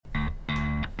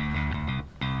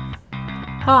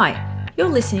Hi, you're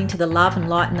listening to the Love and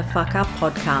Lighten the Fuck Up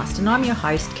podcast, and I'm your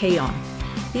host, Keon.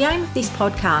 The aim of this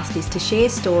podcast is to share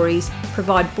stories,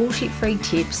 provide bullshit-free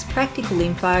tips, practical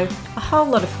info, a whole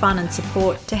lot of fun and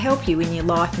support to help you in your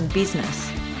life and business.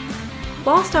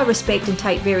 Whilst I respect and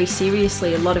take very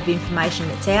seriously a lot of information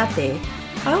that's out there,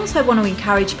 I also want to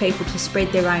encourage people to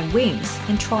spread their own wings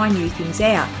and try new things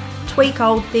out, tweak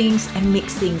old things and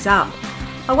mix things up.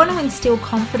 I want to instill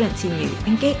confidence in you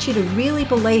and get you to really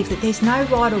believe that there's no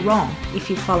right or wrong if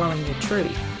you're following your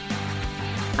truth.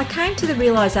 I came to the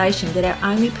realisation that our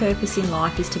only purpose in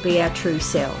life is to be our true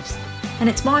selves. And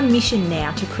it's my mission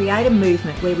now to create a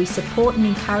movement where we support and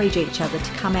encourage each other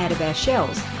to come out of our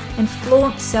shells and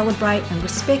flaunt, celebrate and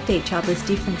respect each other's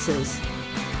differences.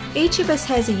 Each of us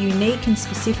has a unique and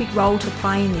specific role to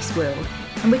play in this world,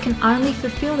 and we can only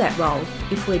fulfil that role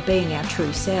if we're being our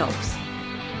true selves.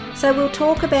 So we'll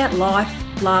talk about life,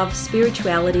 love,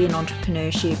 spirituality and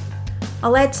entrepreneurship.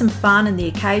 I'll add some fun and the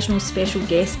occasional special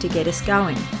guest to get us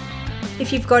going.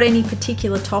 If you've got any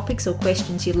particular topics or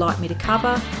questions you'd like me to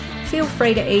cover, feel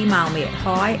free to email me at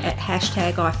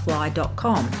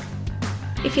hi@#ifly.com.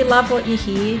 If you love what you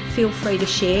hear, feel free to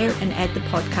share and add the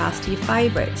podcast to your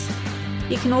favourites.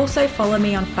 You can also follow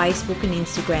me on Facebook and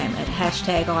Instagram at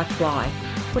 #ifly,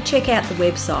 or check out the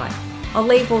website. I'll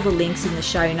leave all the links in the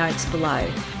show notes below.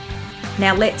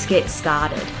 Now let's get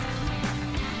started.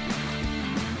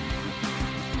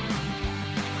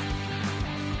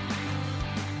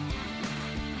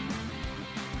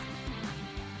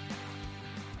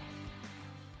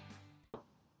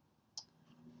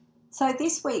 So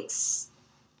this week's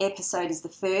episode is the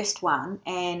first one,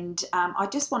 and I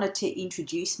just wanted to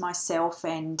introduce myself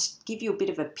and give you a bit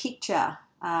of a picture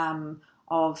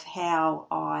of how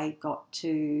I got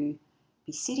to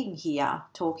be sitting here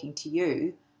talking to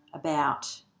you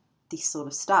about this sort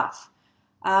of stuff.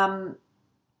 Where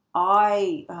do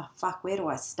I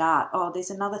start? Oh, there's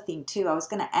another thing too. I was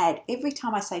going to add, every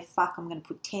time I say fuck, I'm going to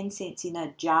put 10 cents in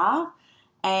a jar,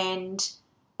 and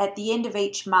at the end of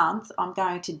each month, I'm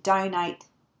going to donate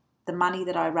the money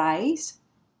that I raise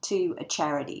to a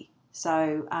charity.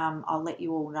 So I'll let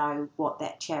you all know what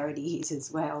that charity is as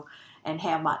well, and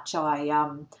how much I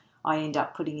end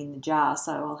up putting in the jar.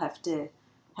 So I'll have to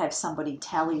have somebody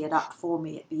tally it up for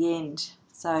me at the end.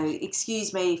 So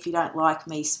excuse me if you don't like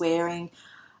me swearing.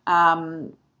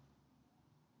 You're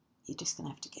just going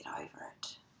to have to get over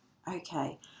it.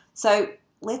 Okay, so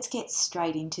let's get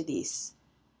straight into this.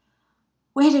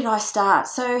 Where did I start?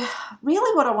 So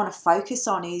really what I want to focus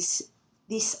on is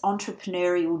this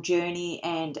entrepreneurial journey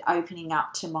and opening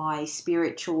up to my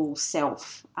spiritual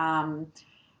self.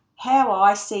 How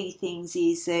I see things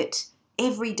is that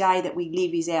every day that we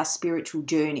live is our spiritual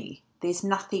journey. There's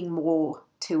nothing more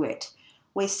to it.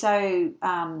 We're so,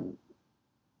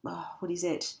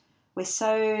 We're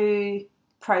so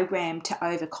programmed to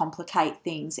overcomplicate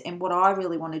things. And what I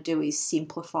really want to do is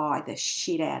simplify the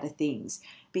shit out of things,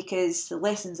 because the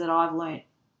lessons that I've learnt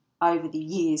over the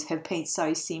years have been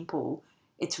so simple,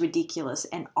 it's ridiculous.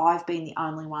 And I've been the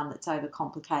only one that's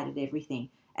overcomplicated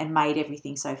everything and made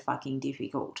everything so fucking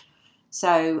difficult.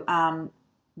 So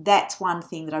that's one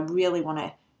thing that I really want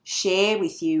to share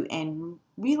with you and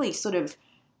really sort of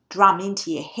drum into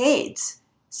your heads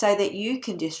so that you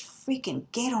can just freaking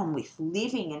get on with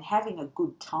living and having a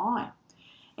good time.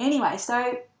 Anyway,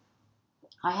 so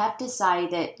I have to say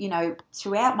that,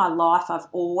 throughout my life, I've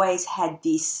always had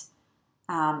this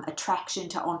attraction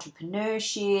to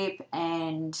entrepreneurship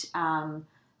and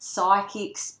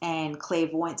psychics and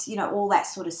clairvoyance, all that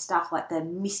sort of stuff, like the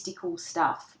mystical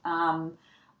stuff.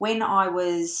 When I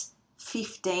was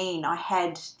 15, I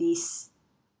had this,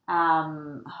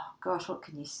 what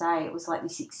can you say? It was like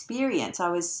this experience. I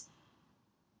was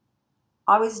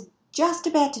just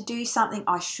about to do something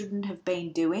I shouldn't have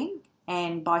been doing.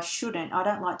 And by shouldn't, I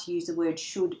don't like to use the word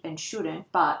should and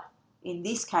shouldn't, but in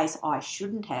this case, I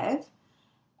shouldn't have.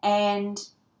 And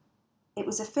it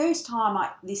was the first time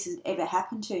this had ever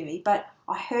happened to me, but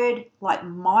I heard like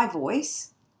my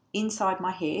voice inside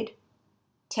my head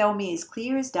tell me as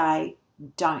clear as day,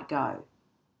 don't go.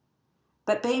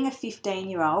 But being a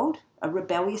 15-year-old, a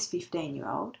rebellious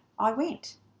 15-year-old, I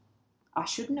went. I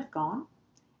shouldn't have gone.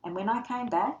 And when I came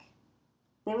back,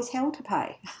 there was hell to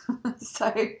pay.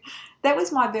 So that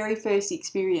was my very first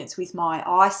experience with my,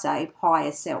 I say,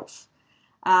 higher self.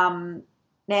 Now,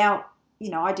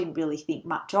 I didn't really think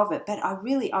much of it, but I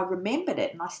remembered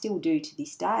it, and I still do to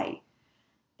this day.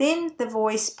 Then the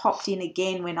voice popped in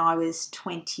again when I was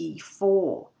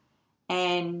 24,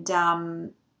 and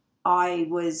I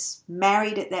was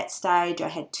married at that stage. I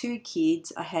had 2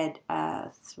 kids. I had a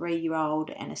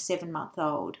 3-year-old and a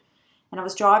 7-month-old. And I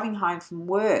was driving home from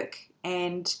work,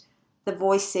 and the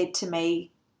voice said to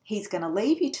me, he's going to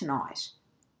leave you tonight.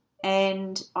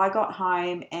 And I got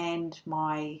home, and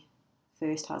my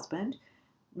first husband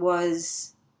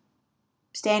was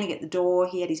standing at the door.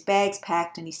 He had his bags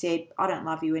packed, and he said, I don't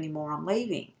love you anymore, I'm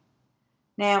leaving.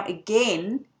 Now,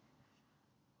 again,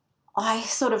 I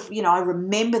sort of, I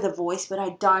remember the voice, but I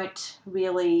don't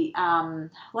really, I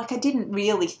didn't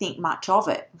really think much of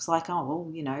it. It was like, oh,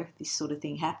 well, this sort of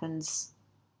thing happens.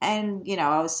 And,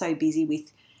 I was so busy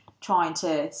with trying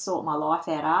to sort my life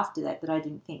out after that I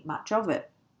didn't think much of it.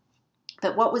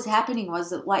 But what was happening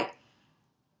was that,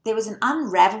 there was an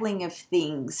unraveling of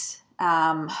things,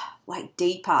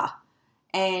 deeper,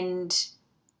 and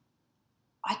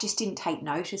I just didn't take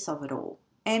notice of it all.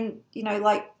 And,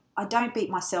 I don't beat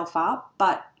myself up,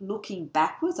 but looking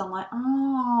backwards, I'm like,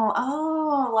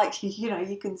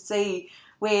 you can see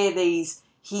where these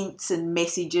hints and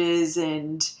messages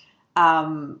and,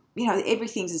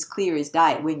 everything's as clear as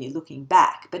day when you're looking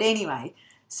back. But anyway,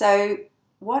 so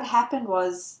what happened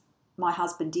was my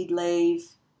husband did leave,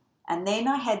 and then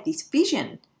I had this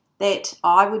vision that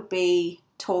I would be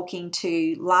talking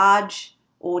to large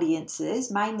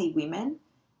audiences, mainly women,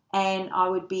 and I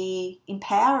would be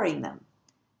empowering them.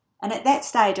 And at that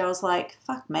stage, I was like,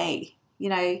 fuck me.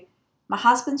 My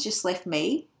husband's just left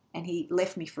me, and he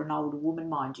left me for an older woman,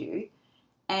 mind you,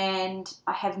 and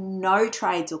I have no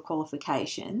trades or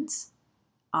qualifications.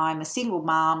 I'm a single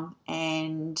mum,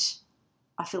 and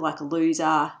I feel like a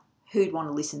loser. Who'd want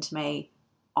to listen to me?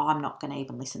 I'm not going to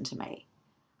even listen to me.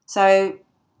 So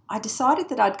I decided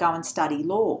that I'd go and study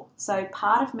law. So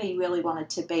part of me really wanted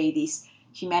to be this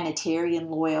humanitarian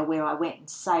lawyer where I went and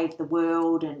saved the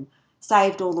world and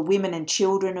saved all the women and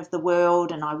children of the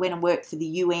world, and I went and worked for the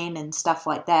UN and stuff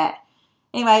like that.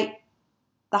 Anyway,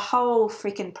 the whole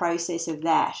freaking process of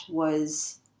that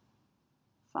was,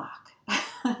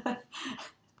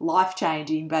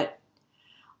 life-changing, but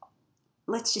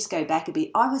let's just go back a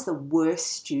bit. I was the worst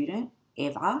student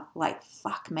ever.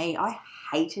 Fuck me. I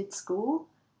hated school,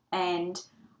 and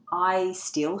I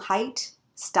still hate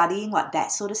studying,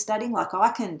 that sort of studying.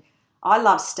 I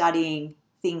love studying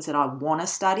things that I want to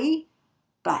study,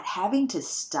 but having to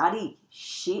study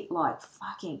shit like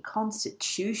fucking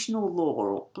constitutional law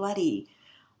or bloody,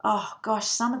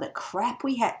 some of the crap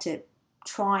we had to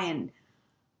try and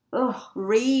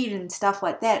read and stuff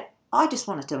like that, I just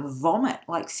wanted to vomit.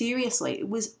 Seriously, it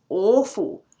was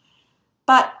awful.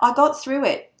 But I got through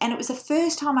it, and it was the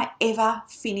first time I ever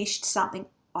finished something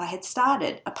I had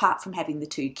started, apart from having the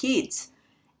 2 kids.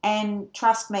 And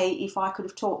trust me, if I could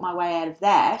have taught my way out of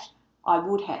that, I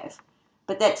would have.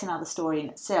 But that's another story in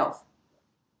itself.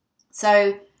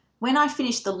 So when I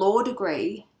finished the law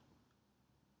degree,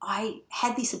 I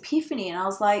had this epiphany, and I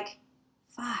was like,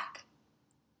 fuck,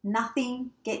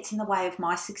 nothing gets in the way of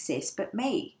my success but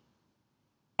me.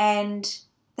 And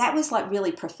that was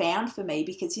really profound for me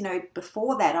because,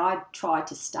 before that I'd tried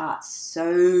to start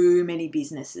so many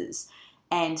businesses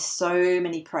and so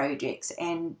many projects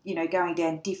and, going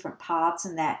down different paths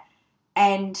and that.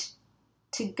 And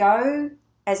to go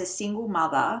as a single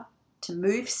mother, to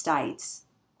move states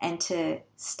and to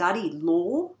study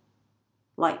law,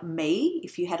 like me,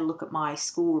 if you had a look at my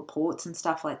school reports and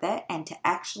stuff like that, and to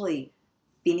actually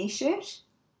finish it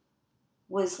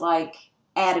was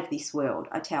out of this world,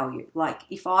 I tell you.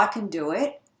 If I can do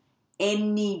it,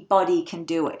 anybody can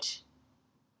do it.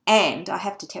 And I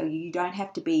have to tell you, you don't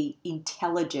have to be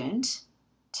intelligent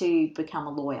to become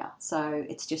a lawyer. So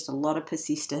it's just a lot of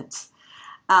persistence.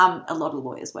 A lot of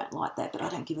lawyers won't like that, but I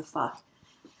don't give a fuck.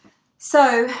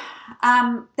 So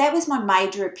that was my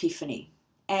major epiphany.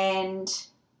 And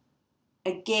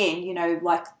again,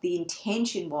 the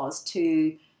intention was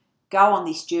to go on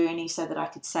this journey so that I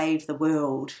could save the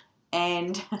world.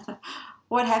 And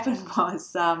what happened was,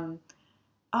 so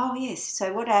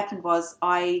what happened was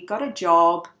I got a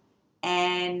job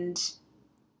and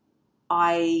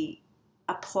I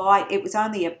applied. It was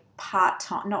only a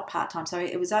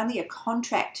it was only a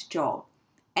contract job.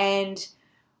 And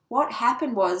what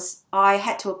happened was I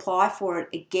had to apply for it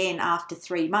again after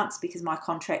 3 months because my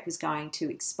contract was going to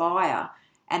expire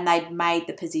and they'd made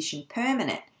the position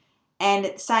permanent. And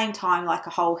at the same time, a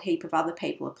whole heap of other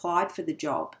people applied for the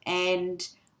job and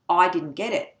I didn't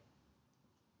get it.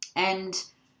 And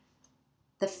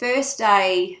the first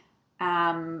day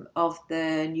of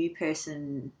the new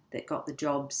person that got the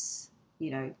jobs, you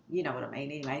know what I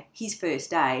mean. Anyway, his first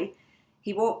day,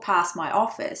 he walked past my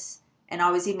office and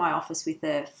I was in my office with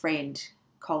a friend,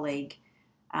 colleague.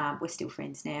 We're still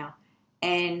friends now.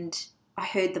 And I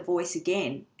heard the voice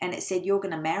again and it said, "You're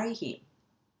going to marry him."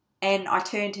 And I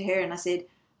turned to her and I said,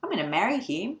 "I'm going to marry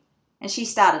him." And she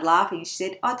started laughing. She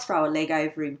said, I'd throw a leg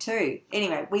over him too.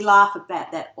 Anyway, we laugh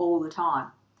about that all the time.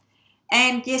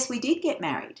 And yes, we did get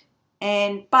married.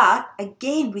 But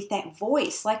again, with that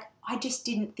voice, like I just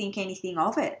didn't think anything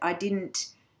of it. I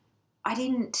just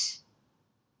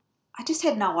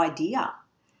had no idea.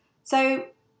 So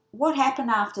what happened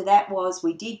after that was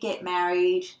we did get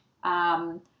married.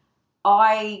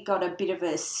 I got a bit of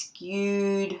a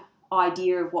skewed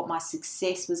idea of what my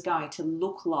success was going to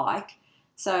look like.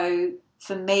 So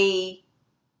for me,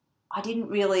 I didn't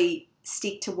really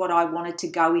stick to what I wanted to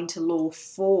go into law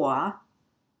for.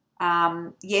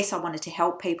 Yes, I wanted to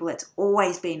help people. It's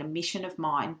always been a mission of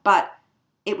mine. But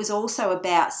it was also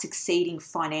about succeeding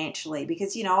financially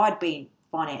because, you know, I'd been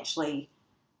financially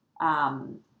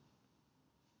down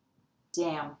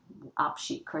up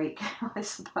shit creek, I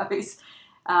suppose,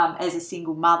 as a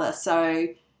single mother. So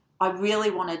I really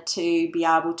wanted to be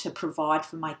able to provide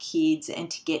for my kids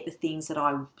and to get the things that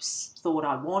I thought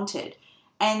I wanted.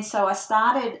 And so I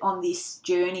started on this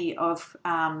journey of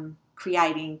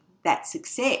creating that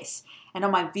success. And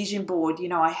on my vision board, you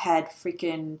know, I had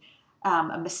freaking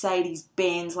a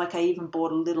Mercedes-Benz. Like I even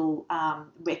bought a little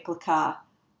replica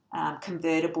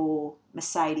convertible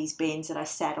Mercedes-Benz that I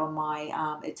sat on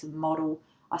my, it's a model,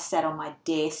 I sat on my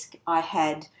desk. I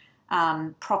had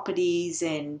properties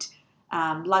and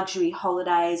luxury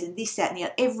holidays and this, that and the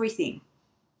other, everything.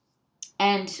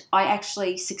 And I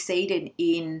actually succeeded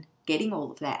in getting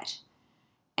all of that.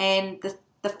 And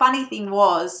the funny thing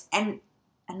was, and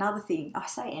another thing, I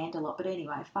say and a lot, but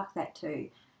anyway, fuck that too.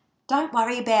 Don't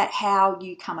worry about how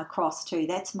you come across too.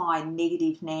 That's my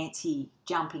negative Nancy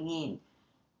jumping in.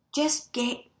 Just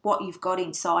get what you've got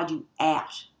inside you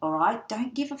out, all right?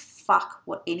 Don't give a fuck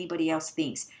what anybody else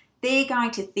thinks. They're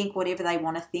going to think whatever they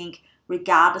want to think,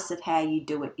 regardless of how you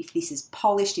do it. If this is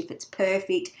polished, if it's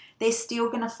perfect, they're still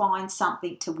going to find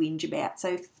something to whinge about.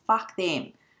 So fuck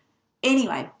them.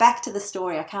 Anyway, back to the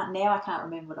story. I can't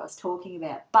remember what I was talking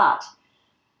about, but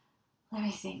let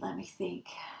me think.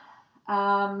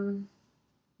 Oh,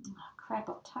 crap,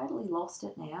 I've totally lost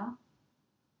it now.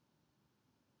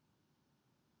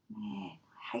 Man,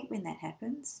 I hate when that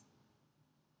happens.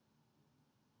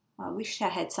 I wish I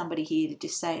had somebody here to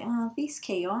just say, oh, this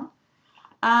key on.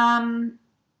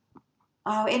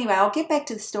 Anyway, I'll get back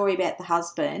to the story about the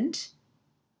husband,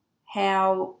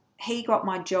 how he got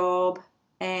my job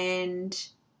and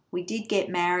we did get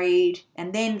married,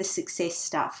 and then the success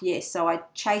stuff. Yes, so I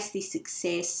chased this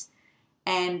success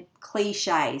and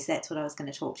cliches. That's what I was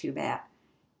going to talk to you about.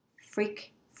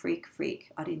 Freak.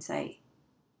 I didn't say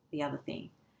the other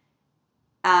thing.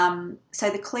 So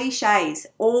the cliches,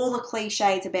 all the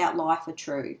cliches about life are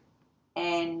true.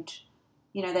 And,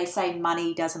 you know, they say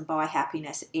money doesn't buy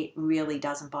happiness. It really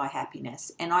doesn't buy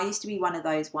happiness. And I used to be one of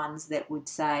those ones that would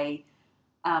say,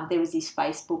 there was this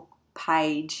Facebook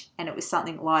page and it was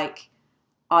something like,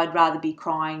 I'd rather be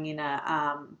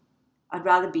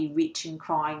rich and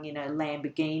crying in a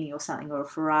Lamborghini or something, or a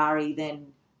Ferrari,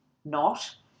 than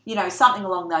not. You know, something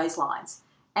along those lines.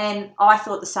 And I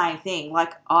thought the same thing.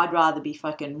 Like, I'd rather be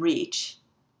fucking rich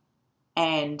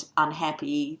and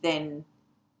unhappy than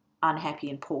unhappy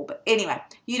and poor. But anyway,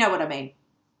 you know what I mean.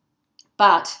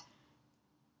 But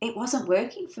it wasn't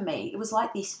working for me. It was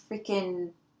like this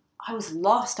freaking, I was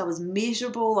lost. I was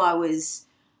miserable. I was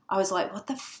like, what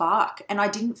the fuck? And I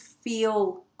didn't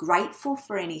feel grateful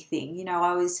for anything. You know,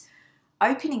 I was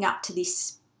opening up to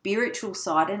this spiritual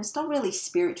side, and it's not really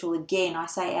spiritual. Again, I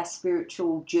say our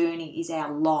spiritual journey is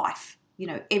our life. You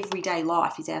know, everyday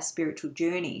life is our spiritual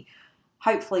journey.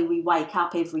 Hopefully we wake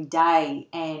up every day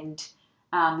and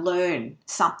learn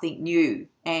something new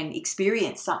and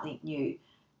experience something new.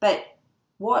 But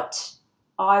what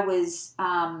I was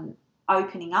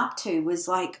opening up to was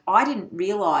like, I didn't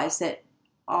realise that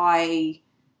I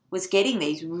was getting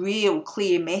these real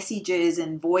clear messages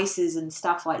and voices and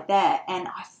stuff like that, and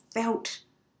I felt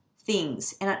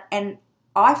things, and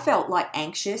I felt like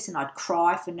anxious, and I'd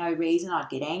cry for no reason. I'd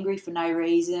get angry for no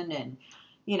reason, and,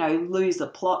 you know, lose the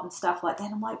plot and stuff like that.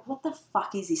 I'm like, what the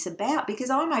fuck is this about? Because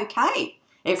I'm okay.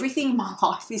 Everything in my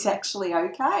life is actually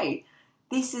okay.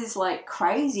 This is like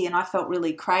crazy, and I felt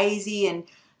really crazy. And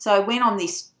so I went on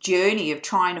this journey of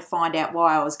trying to find out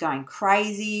why I was going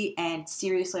crazy, and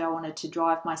seriously, I wanted to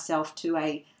drive myself to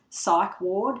a psych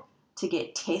ward to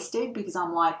get tested, because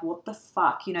I'm like, what the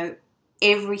fuck? You know,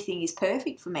 everything is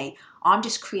perfect for me. I'm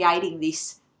just creating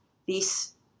this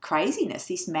craziness,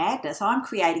 this madness. I'm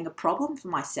creating a problem for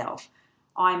myself.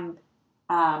 I'm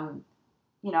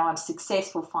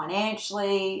successful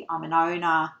financially. I'm an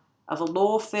owner of a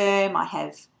law firm. I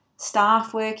have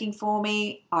staff working for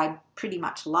me. I pretty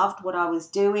much loved what I was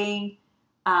doing.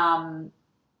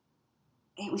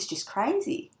 it was just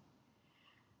crazy.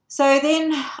 So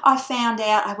then I found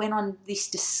out, I went on this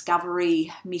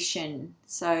discovery mission.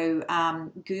 So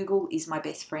Google is my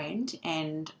best friend,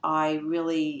 and I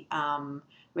really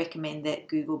recommend that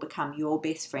Google become your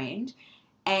best friend.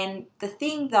 And the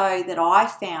thing, though, that I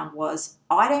found was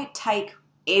I don't take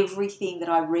everything that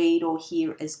I read or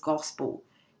hear as gospel.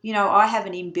 You know, I have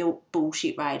an inbuilt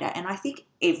bullshit radar, and I think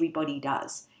everybody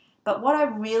does. But what I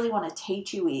really want to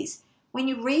teach you is, when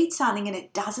you read something and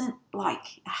it doesn't,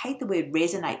 like, I hate the word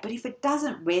resonate, but if it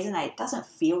doesn't resonate, it doesn't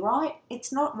feel right,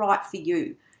 it's not right for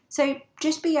you. So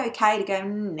just be okay to go,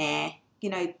 nah, you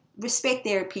know, respect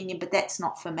their opinion, but that's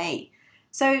not for me.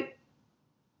 So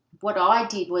what I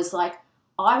did was, like,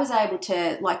 I was able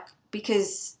to, like,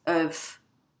 because of,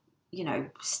 you know,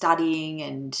 studying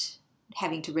and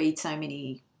having to read so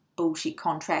many bullshit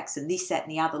contracts and this, that,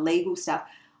 and the other legal stuff,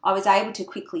 I was able to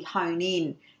quickly hone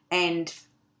in and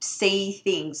see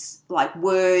things like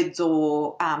words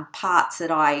or parts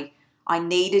that I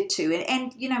needed to.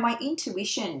 And, you know, my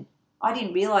intuition, I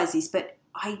didn't realise this, but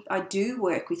I do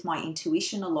work with my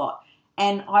intuition a lot.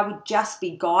 And I would just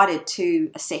be guided to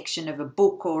a section of a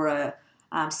book or a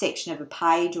section of a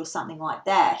page or something like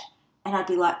that. And I'd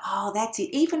be like, oh, that's it.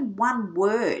 Even one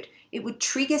word, it would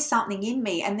trigger something in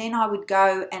me. And then I would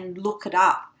go and look it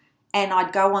up. And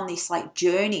I'd go on this, like,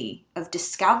 journey of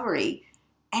discovery,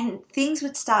 and things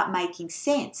would start making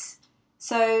sense.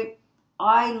 So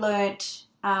I learnt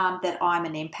that I'm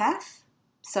an empath.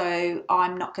 So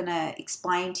I'm not going to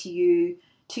explain to you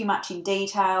too much in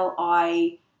detail.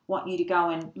 I want you to go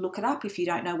and look it up if you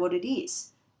don't know what it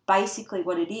is. Basically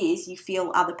what it is, you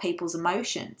feel other people's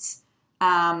emotions.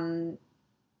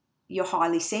 You're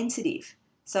highly sensitive.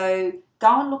 So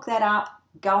go and look that up.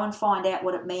 Go and find out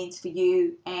what it means for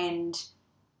you, and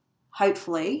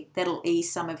hopefully that'll ease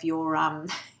some of your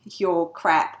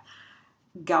crap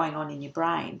going on in your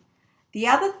brain. The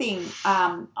other thing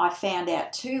I found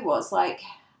out too was, like,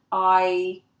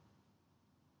 I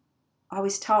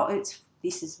was told,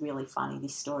 this is really funny,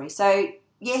 this story. So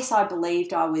yes, I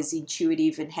believed I was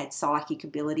intuitive and had psychic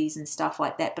abilities and stuff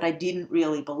like that, but I didn't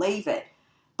really believe it.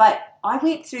 But I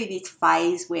went through this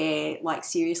phase where, like,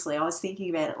 seriously, I was thinking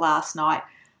about it last night.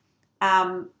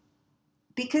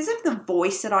 Because of the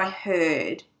voice that I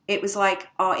heard, it was like,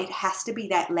 oh, it has to be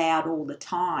that loud all the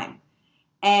time.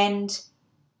 And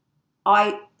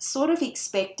I sort of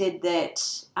expected that,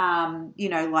 you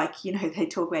know, like, you know, they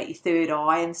talk about your third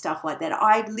eye and stuff like that.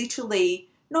 I literally,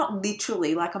 not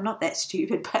literally, like, I'm not that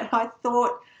stupid, but I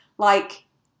thought, like,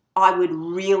 I would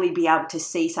really be able to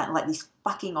see something, like this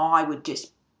fucking eye would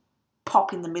just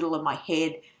pop in the middle of my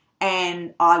head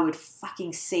and I would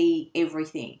fucking see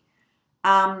everything.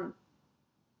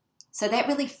 So that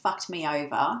really fucked me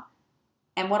over.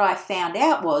 And what I found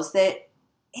out was that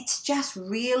it's just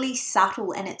really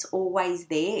subtle and it's always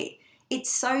there.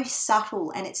 It's so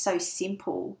subtle and it's so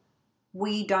simple,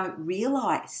 we don't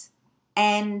realise.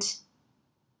 And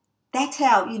that's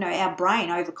how, you know, our brain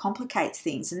overcomplicates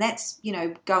things. And that's, you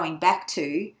know, going back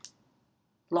to,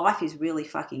 life is really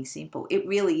fucking simple. It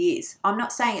really is. I'm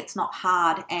not saying it's not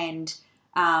hard and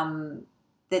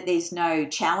that there's no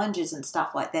challenges and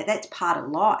stuff like that. That's part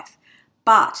of life.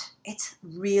 But it's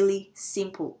really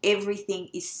simple. Everything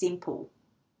is simple.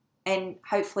 And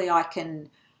hopefully I can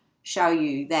show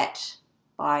you that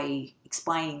by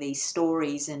explaining these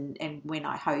stories and when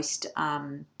I host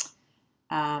some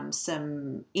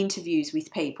interviews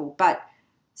with people. But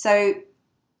so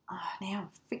now I'm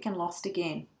freaking lost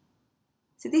again.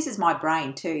 So this is my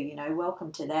brain too, you know,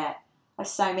 welcome to that. I have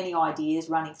so many ideas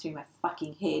running through my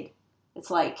fucking head.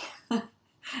 It's like,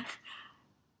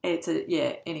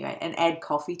 anyway, and add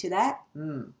coffee to that.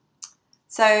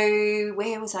 So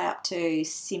where was I up to?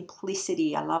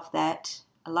 Simplicity. I love that.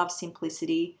 I love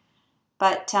simplicity.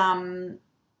 But, fucking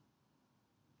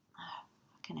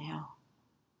hell.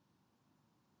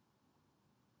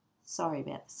 Sorry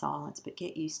about the silence, but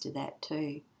get used to that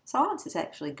too. Silence is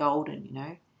actually golden, you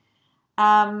know.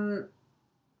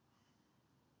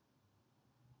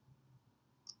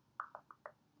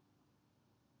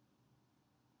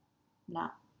 Nah,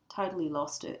 totally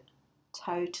lost it.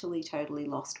 Totally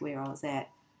lost where I was at.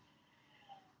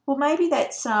 Well, maybe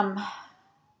that's, oh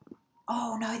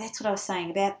no, that's what I was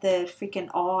saying about the freaking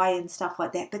eye and stuff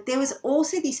like that. But there was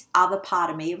also this other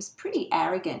part of me. It was pretty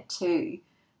arrogant too.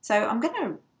 So I'm going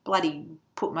to bloody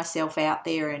put myself out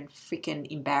there and freaking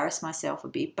embarrass myself a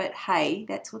bit. But hey,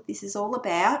 that's what this is all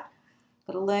about.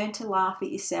 Got to learn to laugh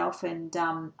at yourself and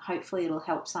hopefully it'll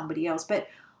help somebody else. But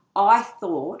I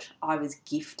thought I was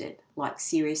gifted. Like,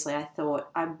 seriously,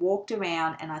 I walked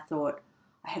around and I thought,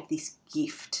 I have this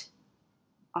gift.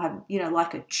 I'm, you know,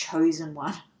 like a chosen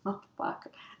one. Oh, fuck.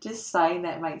 Just saying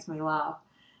that makes me laugh.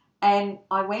 And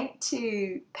I went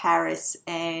to Paris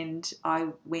and I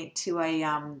went to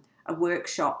a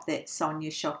workshop that Sonia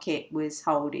Choquette was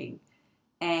holding.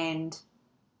 And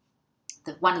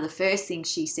one of the first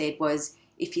things she said was,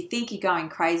 if you think you're going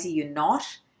crazy, you're not.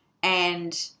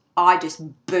 And I just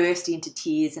burst into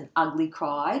tears and ugly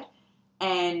cried.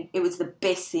 And it was the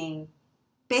best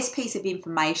piece of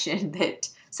information that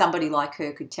somebody like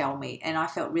her could tell me. And I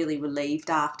felt really relieved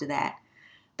after that.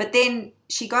 But then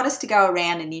she got us to go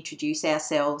around and introduce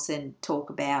ourselves and talk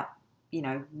about,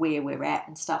 where we're at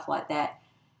and stuff like that.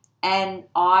 And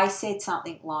I said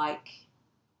something like,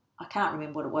 I can't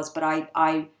remember what it was, but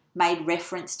I made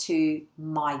reference to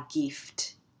my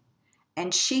gift.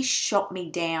 And she shot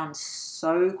me down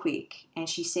so quick. And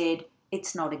she said,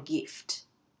 it's not a gift.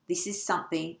 This is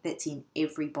something that's in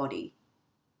everybody.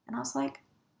 And I was like,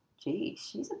 gee,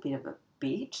 she's a bit of a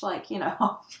bitch. Like,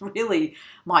 really,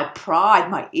 my pride,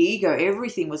 my ego,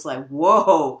 everything was like,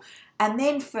 whoa. And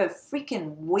then for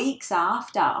freaking weeks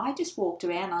after, I just walked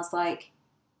around. I was like,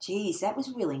 geez, that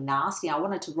was really nasty. I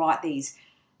wanted to write these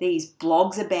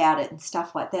blogs about it and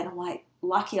stuff like that. I'm like,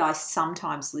 lucky I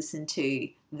sometimes listen to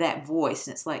that voice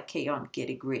and it's like, Keon, get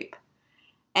a grip.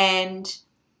 And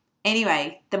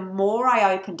anyway, the more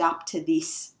I opened up to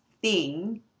this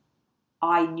thing,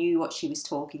 I knew what she was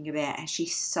talking about, and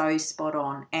she's so spot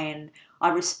on, and I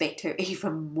respect her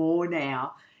even more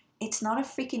now. It's not a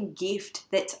freaking gift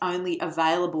that's only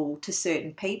available to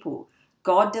certain people.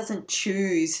 God doesn't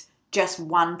choose just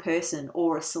one person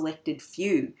or a selected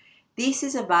few. This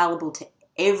is available to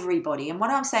everybody. And what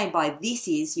I'm saying by this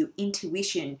is your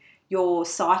intuition, your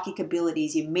psychic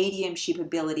abilities, your mediumship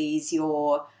abilities,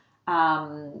 your,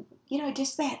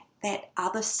 just that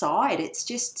other side. It's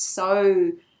just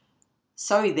so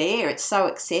there. It's so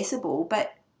accessible.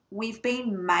 But we've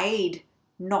been made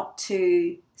not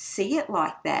to see it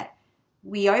like that.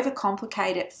 We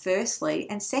overcomplicate it, firstly.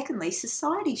 And secondly,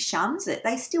 society shuns it.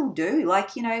 They still do.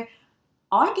 Like,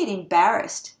 I get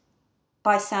embarrassed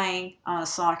by saying, I'm a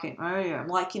psychic medium,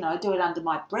 like, I do it under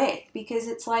my breath, because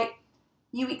it's like,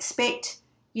 you expect,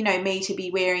 me to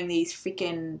be wearing these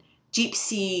freaking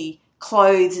gypsy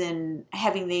clothes and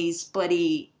having these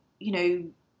bloody,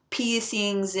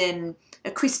 piercings and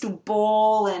a crystal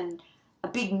ball and a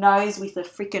big nose with a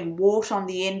freaking wart on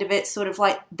the end of it, sort of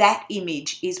like that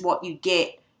image is what you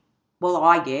get, well,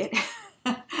 I get,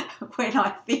 when I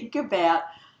think about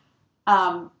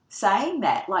saying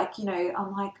that. Like,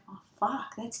 I'm like, oh,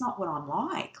 fuck, that's not what I'm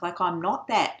like. Like, I'm not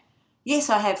that. Yes,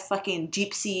 I have fucking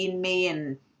gypsy in me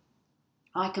and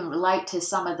I can relate to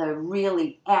some of the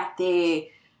really out there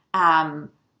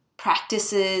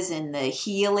practices and the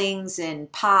healings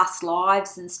and past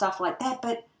lives and stuff like that.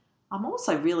 But I'm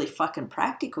also really fucking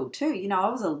practical too. I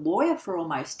was a lawyer for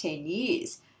almost 10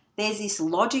 years. There's this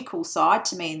logical side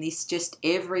to me and this just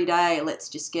everyday, let's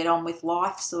just get on with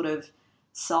life sort of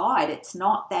side. It's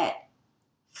not that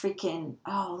freaking,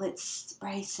 oh, let's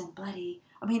spray some bloody,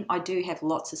 I do have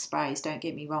lots of sprays, don't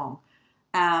get me wrong.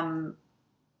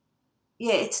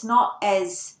 It's not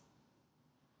as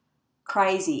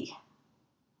crazy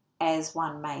as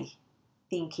one may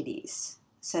think it is.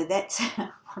 So that's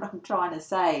what I'm trying to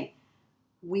say.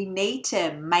 We need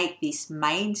to make this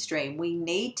mainstream. We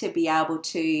need to be able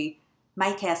to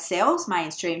make ourselves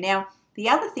mainstream. Now, the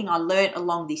other thing I learnt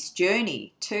along this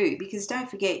journey too, because don't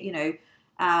forget,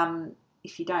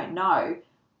 if you don't know,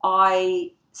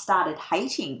 I started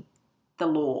hating the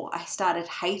law. I started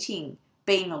hating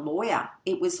being a lawyer.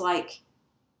 It was like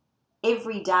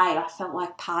every day I felt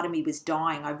like part of me was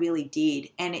dying. I really did.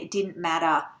 And it didn't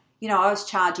matter. I was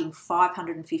charging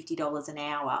 $550 an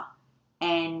hour,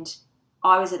 and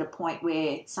I was at a point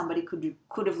where somebody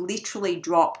could have literally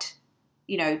dropped,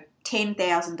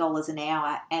 $10,000 an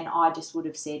hour, and I just would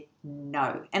have said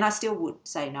no. And I still would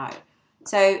say no.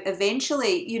 So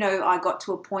eventually, I got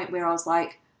to a point where I was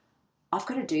like, I've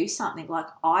got to do something. Like,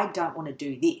 I don't want to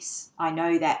do this. I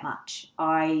know that much.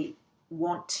 I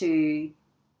want to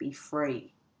be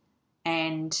free.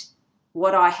 And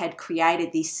what I had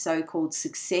created, this so-called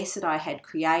success that I had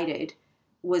created,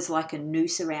 was like a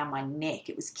noose around my neck.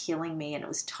 It was killing me and it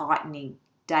was tightening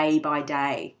day by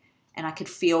day. And I could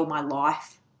feel my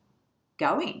life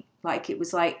going. Like, it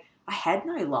was like I had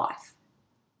no life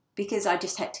because I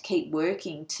just had to keep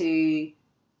working to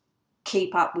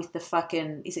keep up with the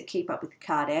fucking, is it keep up with the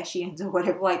Kardashians or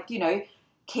whatever? Like,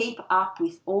 keep up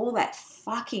with all that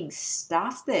fucking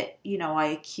stuff that, I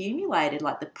accumulated,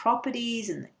 like the properties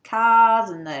and the cars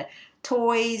and the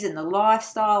toys and the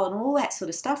lifestyle and all that sort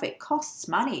of stuff. It costs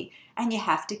money, and you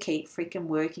have to keep freaking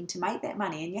working to make that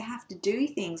money, and you have to do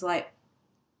things like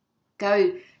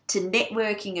go to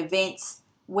networking events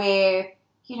where,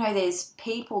 you know, there's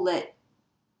people that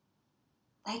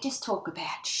they just talk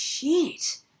about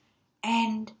shit,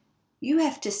 and you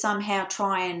have to somehow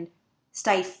try and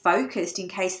stay focused in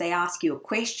case they ask you a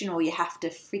question, or you have to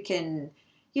freaking,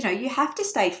 you know, you have to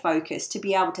stay focused to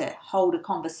be able to hold a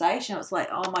conversation. It was like,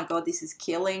 oh my God, this is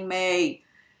killing me.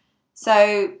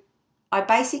 So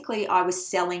I was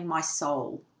selling my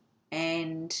soul,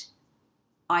 and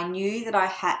I knew that I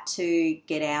had to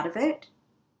get out of it,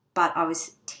 but I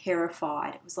was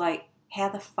terrified. It was like, how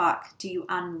the fuck do you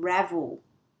unravel?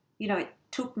 You know, it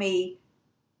took me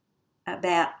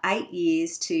about 8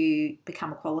 years to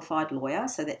become a qualified lawyer.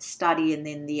 So that's study and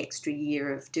then the extra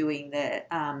year of doing the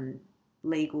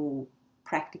legal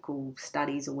practical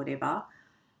studies or whatever.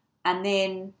 And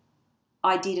then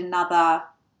I did another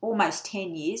almost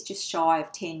 10 years, just shy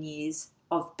of 10 years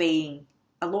of being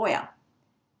a lawyer.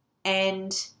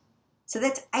 And so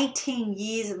that's 18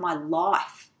 years of my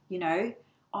life, you know.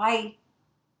 I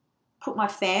put my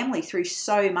family through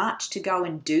so much to go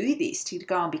and do this, to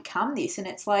go and become this. And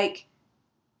it's like,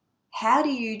 how do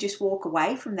you just walk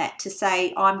away from that to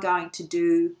say, I'm going to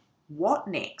do what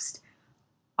next?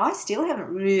 I still haven't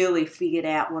really figured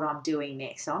out what I'm doing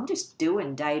next. I'm just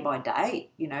doing day by day,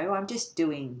 you know. I'm just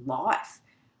doing life.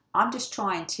 I'm just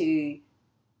trying to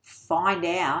find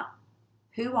out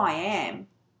who I am,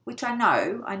 which I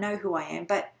know who I am,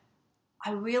 but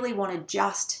I really want to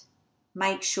just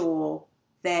make sure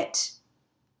that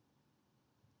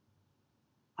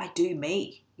I do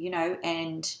me, you know,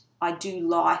 and I do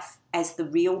life as the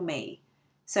real me.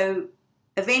 So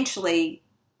eventually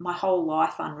my whole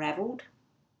life unraveled.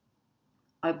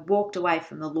 I walked away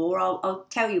from the law. I'll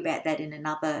tell you about that in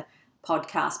another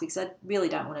podcast because I really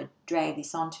don't want to drag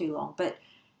this on too long. But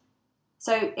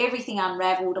so everything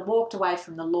unraveled. I walked away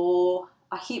from the law.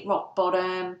 I hit rock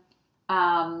bottom.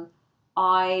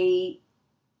 I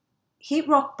hit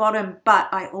rock bottom, but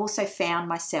I also found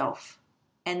myself.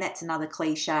 And that's another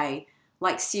cliche.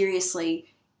 Like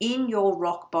seriously, in your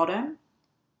rock bottom,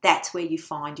 that's where you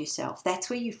find yourself. That's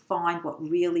where you find what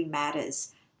really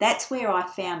matters. That's where I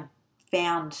found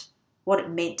what it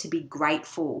meant to be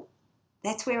grateful.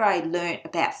 That's where I learnt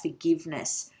about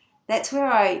forgiveness. That's where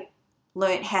I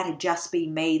learnt how to just be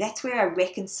me. That's where I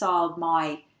reconciled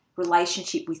my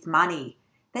relationship with money.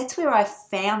 That's where I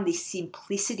found this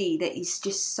simplicity that is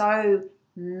just so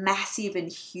massive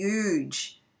and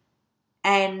huge.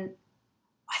 And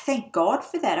I thank God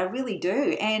for that. I really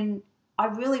do. And I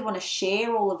really want to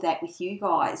share all of that with you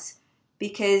guys,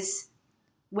 because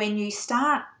when you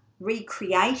start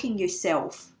recreating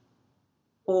yourself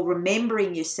or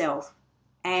remembering yourself,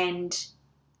 and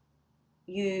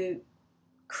when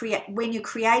you're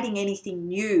creating anything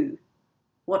new,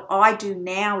 what I do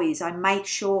now is I make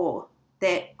sure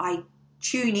that I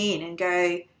tune in and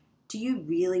go, do you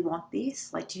really want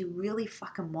this? Like, do you really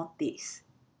fucking want this?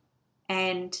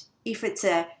 And if it's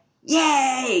a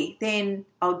yay, then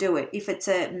I'll do it. If it's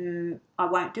a I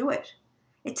won't do it.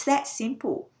 It's that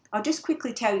simple. I'll just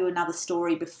quickly tell you another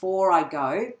story before I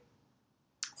go.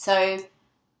 So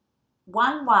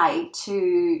one way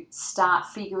to start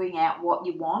figuring out what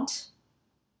you want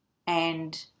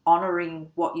and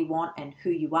honouring what you want and who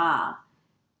you are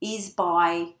is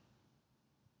by,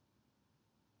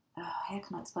 how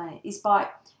can I explain it?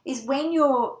 Is when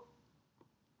you're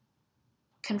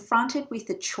confronted with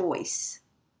a choice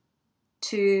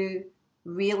to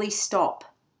really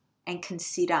stop and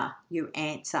consider your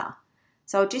answer.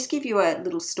 So I'll just give you a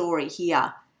little story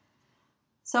here.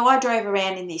 So I drove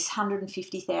around in this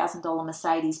 $150,000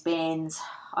 Mercedes-Benz.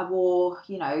 I wore,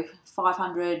 you know,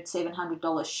 $500,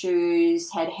 $700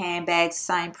 shoes, had handbags,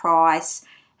 same price.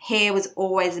 Hair was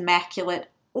always immaculate.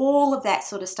 All of that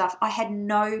sort of stuff. I had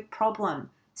no problem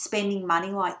spending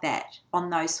money like that on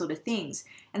those sort of things.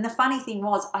 And the funny thing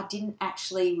was, I didn't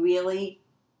actually really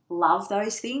love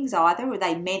those things either.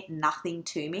 They meant nothing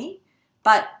to me.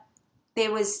 But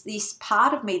there was this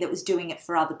part of me that was doing it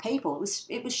for other people.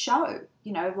 It was show,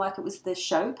 you know, like it was the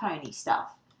show pony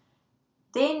stuff.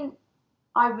 Then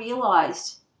I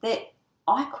realised that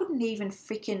I couldn't even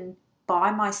freaking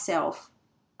buy myself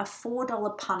a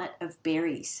 $4 punnet of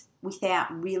berries without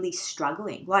really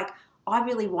struggling. Like, I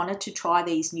really wanted to try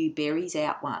these new berries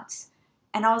out once.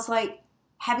 And I was like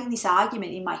having this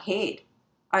argument in my head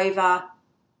over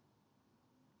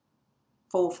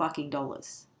 $4 fucking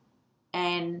dollars.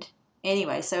 And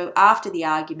anyway, so after the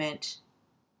argument,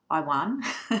 I won.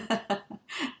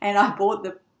 And I bought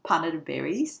the punnet of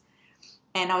berries.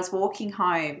 And I was walking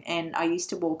home, and I used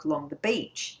to walk along the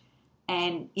beach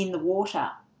and in the water.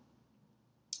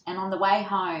 And on the way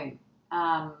home,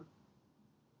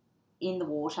 in the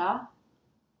water,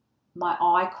 my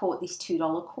eye caught this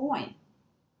 $2 coin.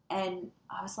 And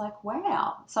I was like,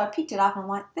 wow. So I picked it up and I'm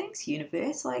like, thanks,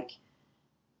 universe. Like,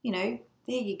 you know,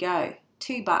 there you go.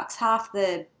 $2, half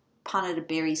the punnet of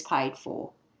berries paid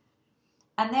for.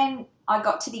 And then I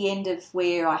got to the end of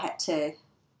where I had to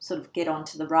sort of get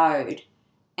onto the road.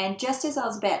 And just as I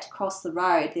was about to cross the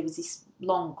road, there was this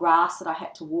long grass that I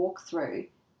had to walk through.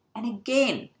 And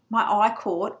again, my eye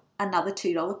caught another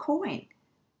 $2 coin.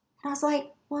 And I was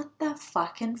like, what the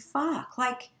fucking fuck?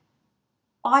 Like,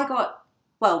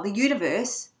 the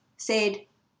universe said,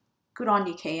 good on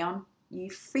you, Keon. You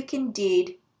freaking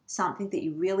did something that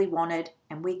you really wanted,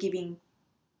 and we're giving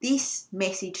this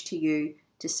message to you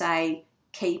to say,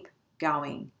 keep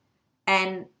going.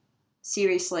 And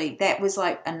seriously, that was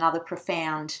like another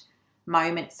profound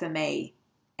moment for me.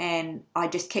 And I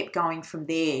just kept going from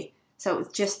there. So it was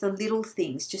just the little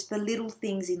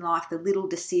things in life, the little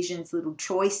decisions, little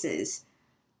choices.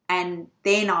 And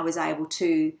then I was able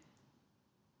to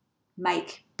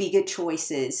make bigger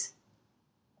choices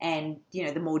and, you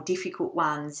know, the more difficult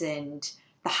ones and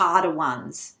the harder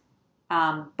ones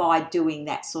by doing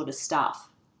that sort of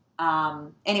stuff.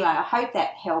 Anyway, I hope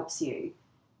that helps you.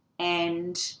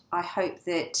 And I hope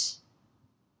that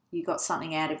you got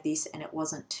something out of this and it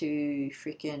wasn't too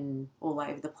freaking all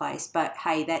over the place. But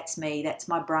hey, that's me. That's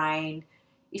my brain.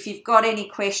 If you've got any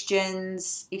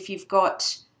questions, if you've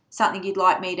got something you'd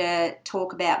like me to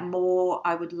talk about more,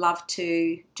 I would love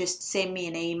to. Just send me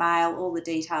an email. All the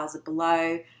details are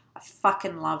below. I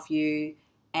fucking love you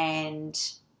and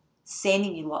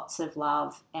sending you lots of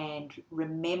love. And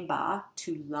remember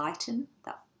to lighten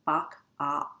the fuck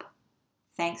up.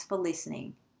 Thanks for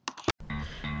listening.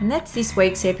 And that's this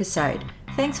week's episode.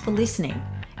 Thanks for listening.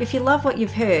 If you love what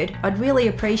you've heard, I'd really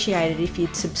appreciate it if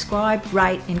you'd subscribe,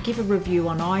 rate, and give a review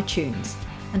on iTunes.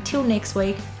 Until next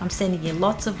week, I'm sending you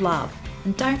lots of love.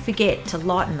 And don't forget to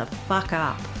lighten the fuck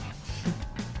up.